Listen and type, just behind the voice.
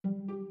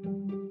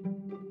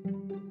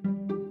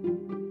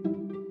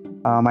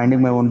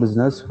minding my own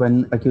business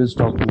when accused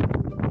stopped me.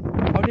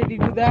 How did he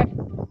do that?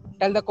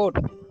 Tell the court.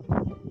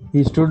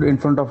 He stood in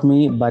front of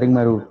me, barring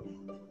my route.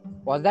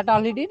 Was that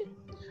all he did?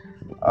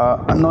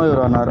 No,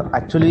 Your Honor.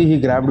 Actually, he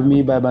grabbed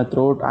me by my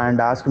throat and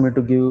asked me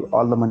to give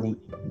all the money.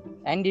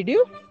 And did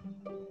you?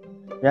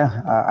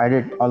 Yeah, I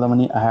did all the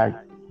money I had.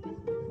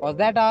 Was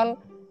that all?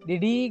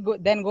 Did he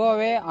then go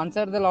away,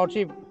 answer the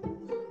lordship?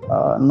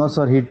 No,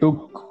 sir. He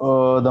took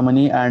the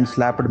money and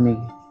slapped me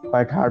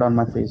quite hard on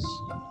my face.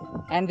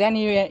 And then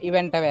he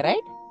went away,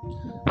 right?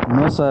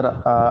 No,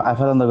 sir. I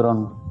fell on the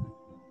ground.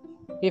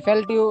 He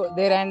felt you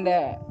there and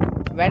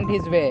went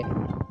his way.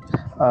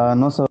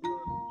 No, sir. He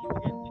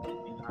hit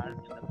me hard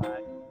in the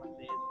back, my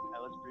face. I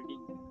was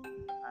bleeding,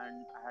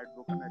 and I had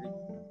broken a rib.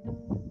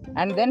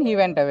 And then he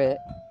went away.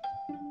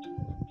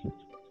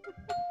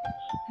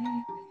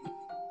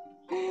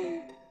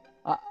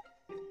 Uh,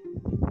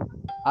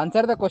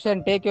 Answer the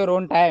question. Take your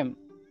own time.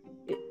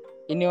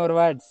 In your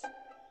words.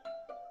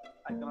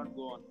 I cannot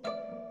go on.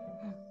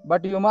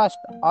 But you must,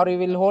 or you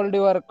will hold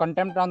your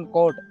contempt on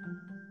court.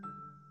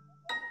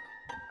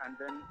 And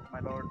then, my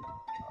lord,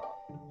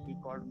 he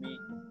called me.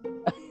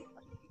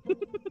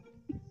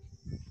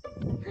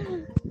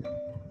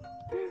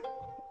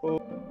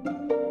 Oh.